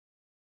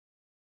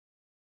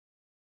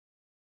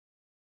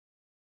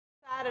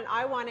And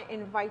I want to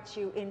invite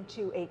you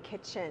into a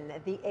kitchen,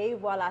 the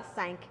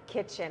evoila5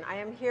 kitchen. I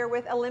am here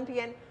with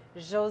Olympian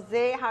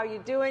Jose. How are you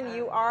doing?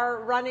 You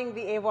are running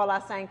the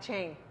evoila5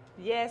 chain.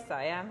 Yes,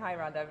 I am. Hi,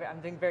 Rhonda. I'm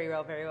doing very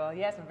well, very well.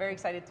 Yes, I'm very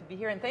excited to be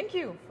here, and thank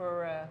you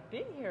for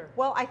being here.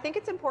 Well, I think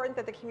it's important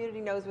that the community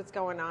knows what's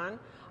going on.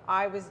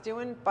 I was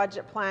doing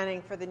budget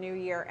planning for the new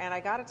year, and I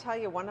got to tell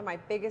you, one of my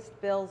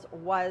biggest bills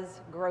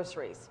was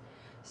groceries.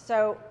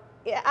 So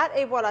at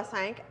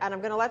evoila5, and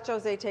I'm going to let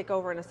Jose take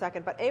over in a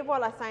second, but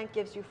evoila5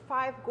 gives you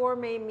 5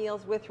 gourmet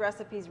meals with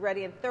recipes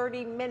ready in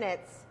 30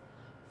 minutes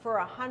for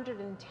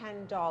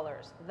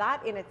 $110.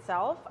 That in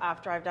itself,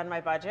 after I've done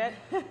my budget,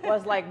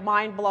 was like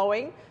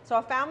mind-blowing. So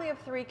a family of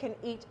 3 can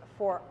eat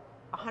for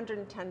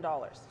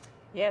 $110.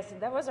 Yes,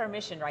 that was our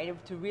mission,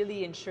 right? To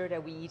really ensure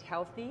that we eat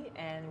healthy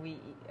and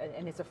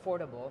it's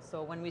affordable.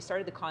 So when we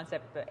started the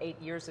concept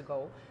 8 years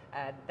ago,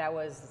 that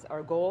was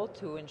our goal,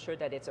 to ensure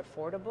that it's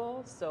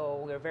affordable.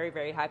 So we're very,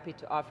 very happy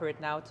to offer it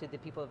now to the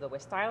people of the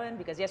West Island,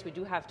 because yes, we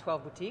do have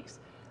 12 boutiques.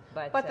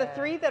 But the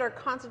 3 that are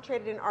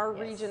concentrated in our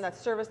region that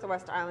service the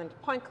West Island: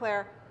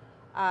 Pointe-Claire,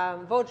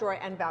 Vaudreuil,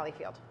 and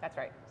Valleyfield. That's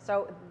right.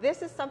 So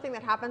this is something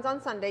that happens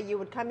on Sunday. You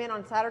would come in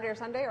on Saturday or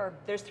Sunday, or?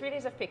 There's 3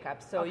 days of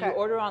pickup. So you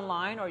order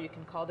online, or you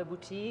can call the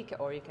boutique,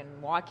 or you can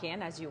walk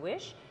in as you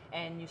wish,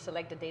 and you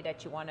select the day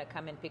that you want to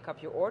come and pick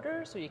up your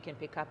order. So you can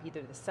pick up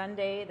either the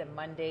Sunday, the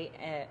Monday,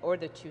 or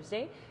the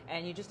Tuesday,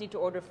 and you just need to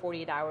order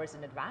 48 hours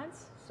in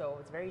advance. So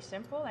it's very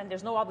simple, and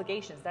there's no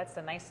obligations. That's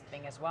the nice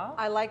thing as well.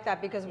 I like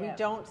that, because we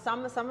don't,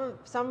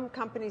 some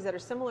companies that are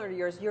similar to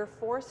yours, you're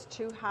forced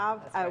to have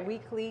a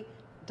weekly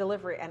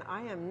delivery, and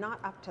I am not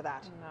up to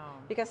that. No.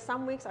 Because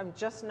some weeks I'm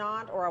just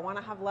not, or I want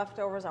to have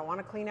leftovers, I want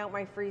to clean out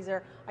my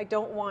freezer. I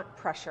don't want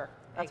pressure.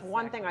 That's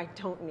one thing I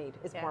don't need,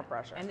 is more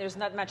pressure. And there's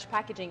not much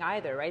packaging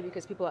either, right?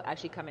 Because people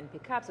actually come and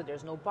pick up, so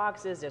there's no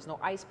boxes, there's no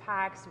ice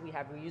packs, we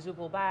have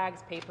reusable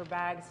bags, paper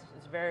bags.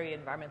 It's very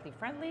environmentally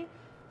friendly,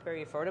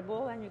 very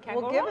affordable, and you can't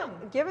go wrong.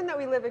 Given that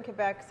we live in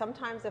Quebec,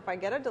 sometimes if I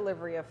get a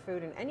delivery of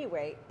food in any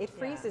way, it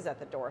freezes at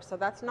the door. So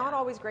that's not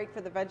always great for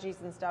the veggies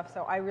and stuff.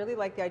 So I really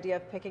like the idea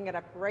of picking it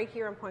up right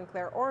here in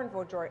Pointe-Claire, or in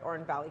Vaudreuil, or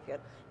in Valleyfield.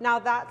 Now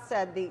that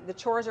said, the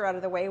chores are out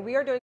of the way. We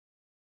are doing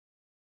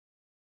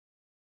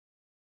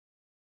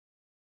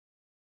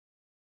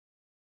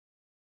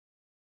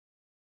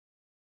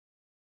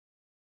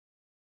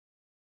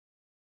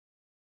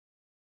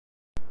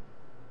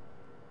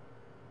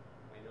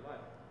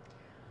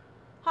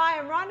Hi,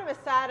 I'm Rhonda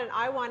Masad, and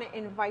I want to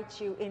invite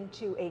you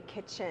into a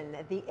kitchen,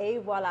 the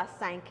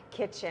evoila5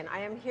 kitchen. I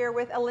am here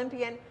with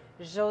Olympian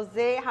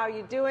Jose. How are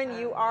you doing?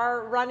 You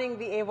are running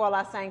the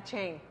evoila5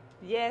 chain.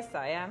 Yes,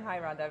 I am. Hi,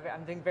 Rhonda.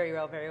 I'm doing very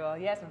well, very well.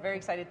 Yes, I'm very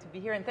excited to be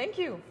here, and thank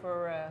you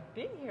for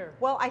being here.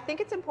 Well, I think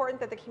it's important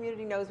that the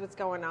community knows what's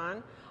going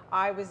on.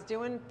 I was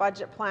doing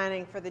budget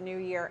planning for the new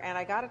year, and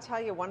I got to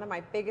tell you, one of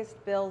my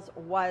biggest bills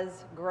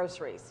was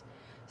groceries.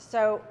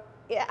 So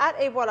at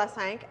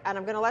evoila5, and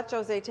I'm going to let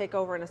Jose take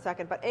over in a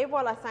second, but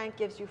evoila5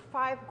 gives you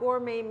 5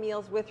 gourmet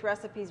meals with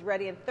recipes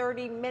ready in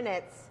 30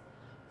 minutes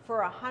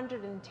for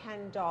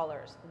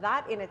 $110.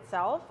 That in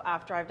itself,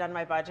 after I've done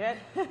my budget,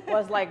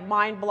 was like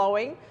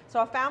mind-blowing.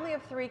 So a family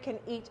of 3 can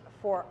eat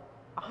for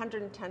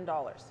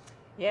 $110.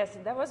 Yes,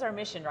 that was our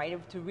mission,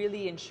 right? To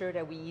really ensure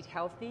that we eat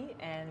healthy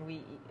and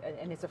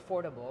it's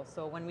affordable.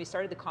 So when we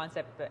started the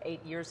concept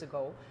 8 years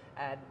ago,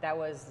 that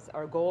was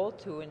our goal,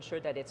 to ensure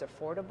that it's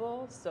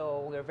affordable.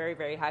 So we're very,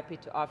 very happy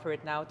to offer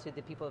it now to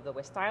the people of the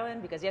West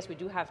Island, because yes, we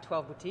do have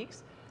 12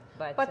 boutiques.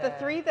 But the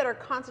 3 that are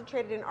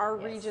concentrated in our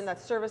region that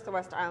service the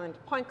West Island: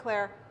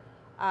 Pointe-Claire,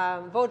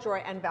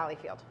 Vaudreuil, and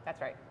Valleyfield.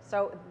 That's right.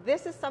 So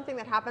this is something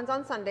that happens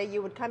on Sunday.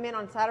 You would come in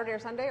on Saturday or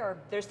Sunday, or?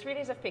 There's 3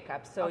 days of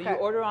pickup. So you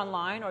order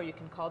online, or you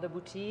can call the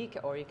boutique,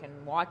 or you can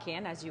walk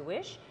in as you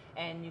wish,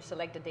 and you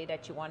select the day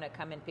that you want to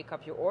come and pick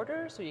up your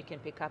order. So you can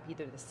pick up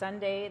either the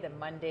Sunday, the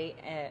Monday,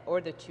 or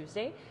the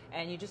Tuesday,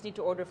 and you just need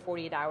to order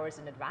 48 hours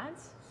in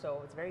advance.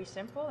 So it's very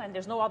simple, and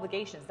there's no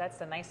obligations. That's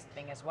the nice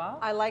thing as well.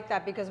 I like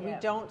that, because we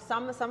don't,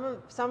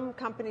 some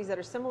companies that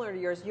are similar to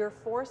yours, you're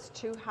forced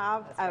to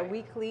have a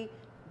weekly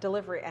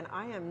delivery, and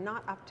I am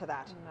not up to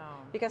that. No.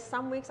 Because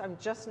some weeks I'm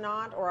just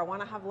not, or I want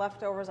to have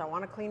leftovers, I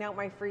want to clean out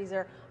my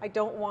freezer. I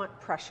don't want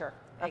pressure.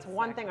 That's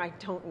one thing I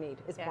don't need,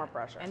 is more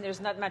pressure. And there's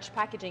not much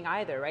packaging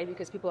either, right?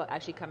 Because people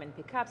actually come and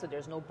pick up, so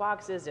there's no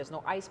boxes, there's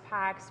no ice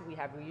packs, we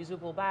have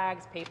reusable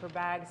bags, paper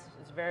bags.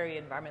 It's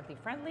very environmentally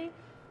friendly,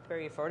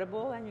 very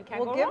affordable, and you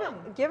can't go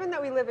wrong. Given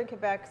that we live in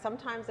Quebec,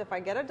 sometimes if I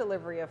get a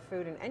delivery of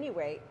food in any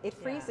way, it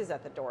freezes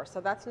at the door. So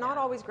that's not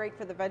always great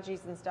for the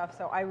veggies and stuff.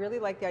 So I really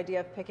like the idea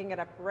of picking it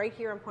up right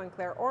here in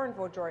Pointe-Claire, or in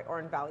Vaudreuil, or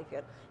in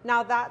Valleyfield.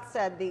 Now that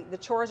said, the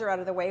chores are out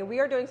of the way.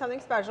 We are doing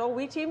something special.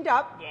 We teamed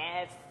up.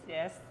 Yes.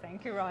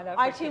 Thank you, Rhonda.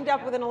 I teamed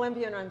up with an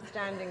Olympian. I'm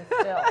standing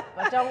still,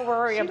 but don't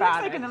worry about it.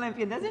 She looks like an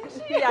Olympian, doesn't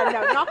she? Yeah,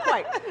 no, not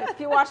quite. If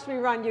you watched me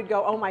run, you'd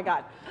go, oh my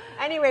God.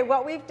 Anyway,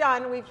 what we've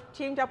done, we've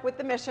teamed up with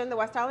the mission, the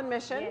West Island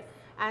Mission.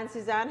 And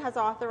Suzanne has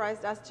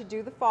authorized us to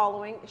do the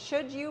following.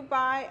 Should you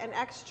buy an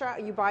extra,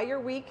 you buy your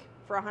week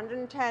for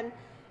 $110,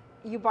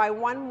 you buy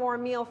one more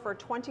meal for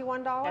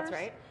 $21. That's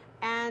right.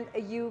 And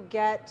you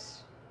get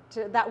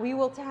that we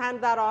will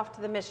hand that off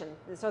to the mission.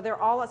 So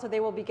they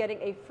will be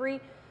getting a free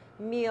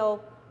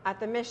meal at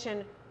the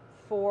mission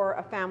for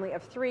a family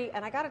of 3.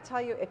 And I got to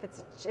tell you, if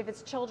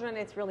it's children,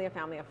 it's really a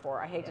family of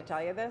 4. I hate to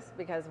tell you this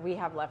because we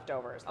have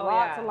leftovers,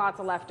 lots and lots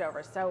of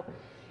leftovers. So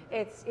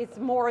it's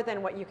more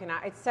than what you can.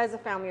 It says a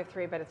family of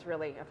 3, but it's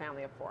really a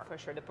family of 4. For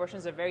sure, the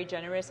portions are very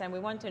generous, and we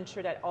want to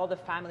ensure that all the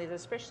families,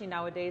 especially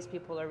nowadays,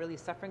 people are really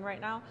suffering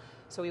right now.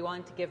 So we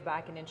want to give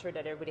back and ensure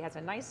that everybody has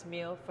a nice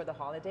meal for the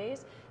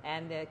holidays.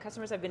 And the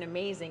customers have been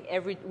amazing.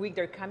 Every week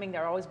they're coming,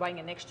 they're always buying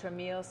an extra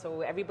meal.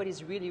 So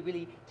everybody's really,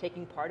 really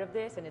taking part of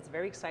this, and it's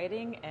very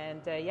exciting.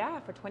 And yeah,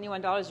 for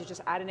 $21, you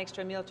just add an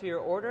extra meal to your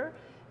order,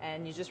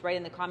 and you just write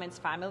in the comments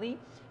family,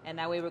 and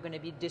that way we're going to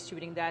be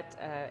distributing that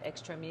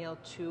extra meal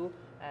to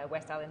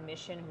West Island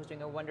Mission, who's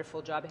doing a wonderful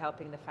job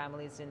helping the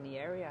families in the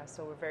area.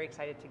 So we're very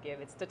excited to give.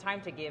 It's the time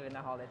to give in the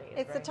holidays.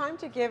 It's right? the time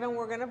to give, and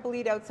we're going to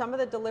bleed out some of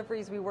the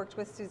deliveries. We worked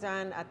with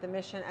Suzanne at the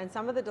mission, and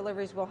some of the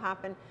deliveries will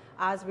happen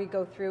as we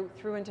go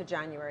through into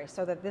January,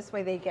 so that this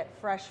way they get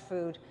fresh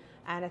food,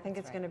 and I think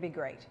it's going to be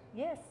great.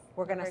 Yes.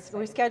 We're going to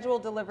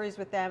reschedule deliveries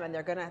with them, and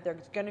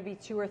there's going to be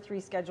 2 or 3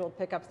 scheduled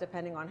pickups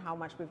depending on how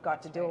much we've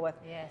got to deal with.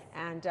 Yes.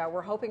 And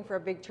we're hoping for a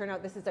big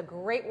turnout. This is a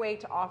great way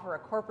to offer a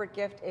corporate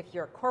gift. If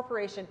your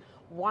corporation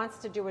wants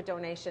to do a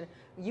donation,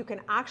 you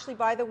can actually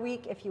buy the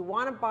week. If you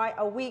want to buy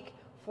a week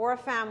for a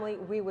family,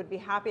 we would be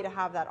happy to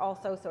have that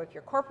also. So if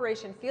your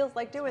corporation feels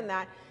like doing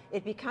that,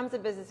 it becomes a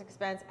business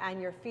expense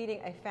and you're feeding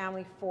a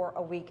family for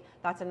a week.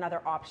 That's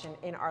another option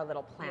in our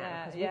little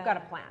plan, because we've got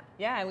a plan.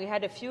 Yeah, and we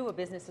had a few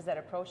businesses that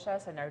approached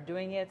us and are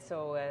doing it.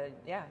 So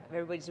yeah,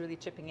 everybody's really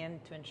chipping in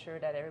to ensure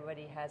that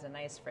everybody has a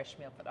nice fresh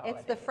meal for the holidays.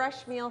 It's the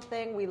fresh meal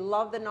thing. We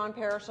love the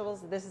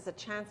non-perishables. This is a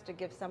chance to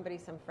give somebody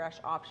some fresh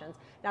options.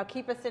 Now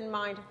keep us in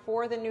mind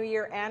for the new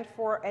year and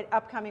for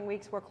upcoming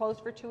weeks. We're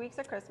closed for 2 weeks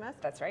at Christmas.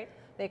 That's right.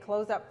 They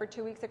close up for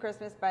 2 weeks at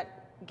Christmas, but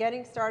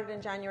getting started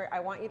in January, I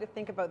want you to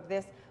think about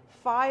this.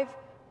 5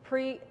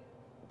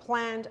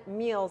 pre-planned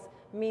meals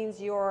means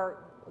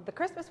the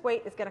Christmas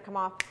weight is going to come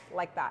off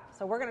like that.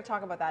 So we're going to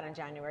talk about that in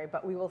January,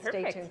 but we will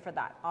stay tuned for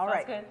that. All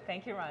right. Sounds good.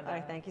 Thank you, Rhonda. All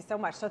right, thank you so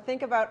much. So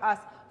think about us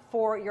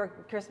for your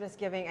Christmas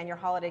giving and your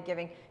holiday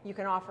giving. You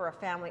can offer a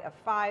family of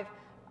 5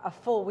 a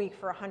full week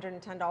for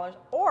 $110,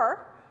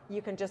 or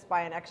you can just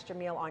buy an extra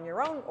meal on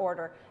your own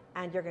order,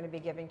 and you're going to be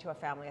giving to a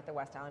family at the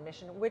West Island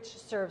Mission, which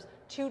serves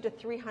 200 to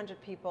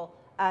 300 people,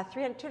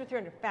 200 to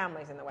 300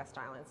 families in the West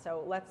Island.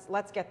 So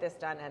let's get this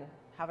done and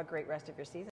have a great rest of your season.